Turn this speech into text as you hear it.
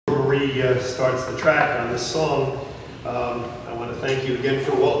Marie starts the track on this song, I want to thank you again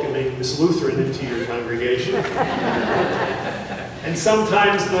for welcoming Miss Lutheran into your congregation. And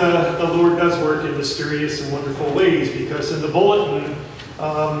sometimes the Lord does work in mysterious and wonderful ways, because in the bulletin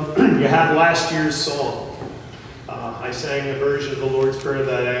you have last year's song. I sang a version of the Lord's Prayer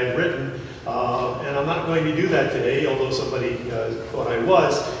that I had written, and I'm not going to do that today, although somebody thought I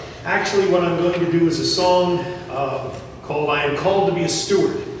was. Actually, what I'm going to do is a song called I Am Called to Be a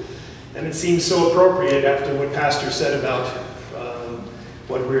Steward. And it seems so appropriate after what Pastor said about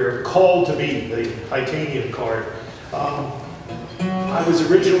what we're called to be, the titanium card. I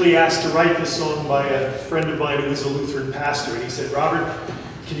was originally asked to write this song by a friend of mine who is a Lutheran pastor, and he said, Robert,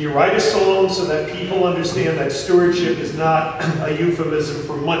 can you write a song so that people understand that stewardship is not a euphemism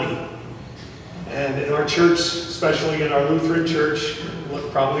for money? And in our church, especially in our Lutheran church,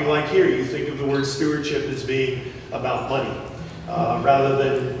 probably like here, you think of the word stewardship as being about money, rather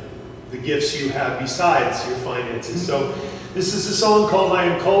than the gifts you have besides your finances. So this is a song called I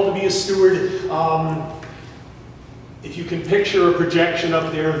Am Called to Be a Steward. If you can picture a projection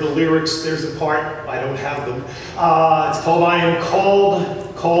up there of the lyrics, there's a part, I don't have them. It's called I Am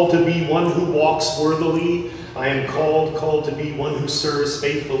Called to be one who walks worthily. I am called to be one who serves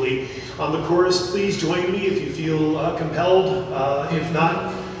faithfully. On the chorus, please join me if you feel compelled. If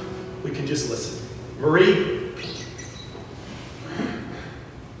not, we can just listen. Marie?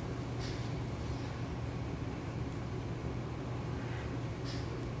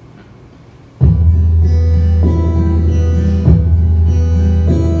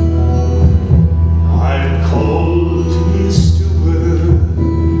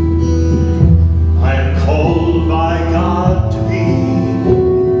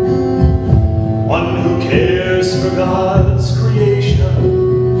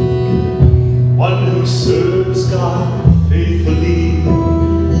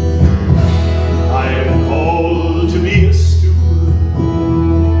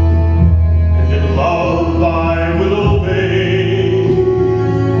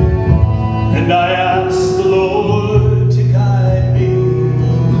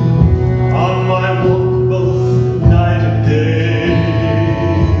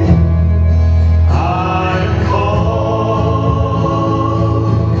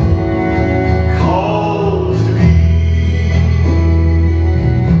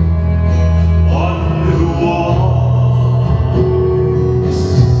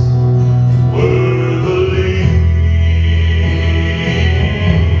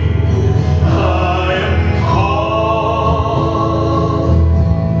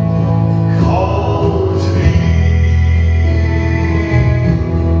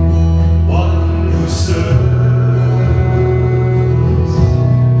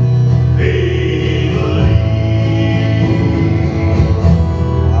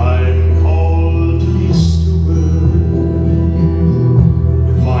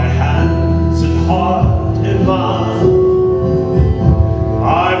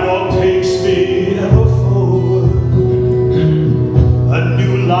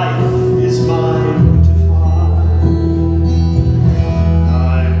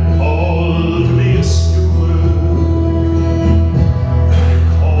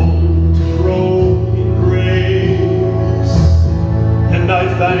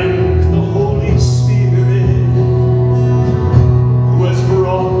 Thank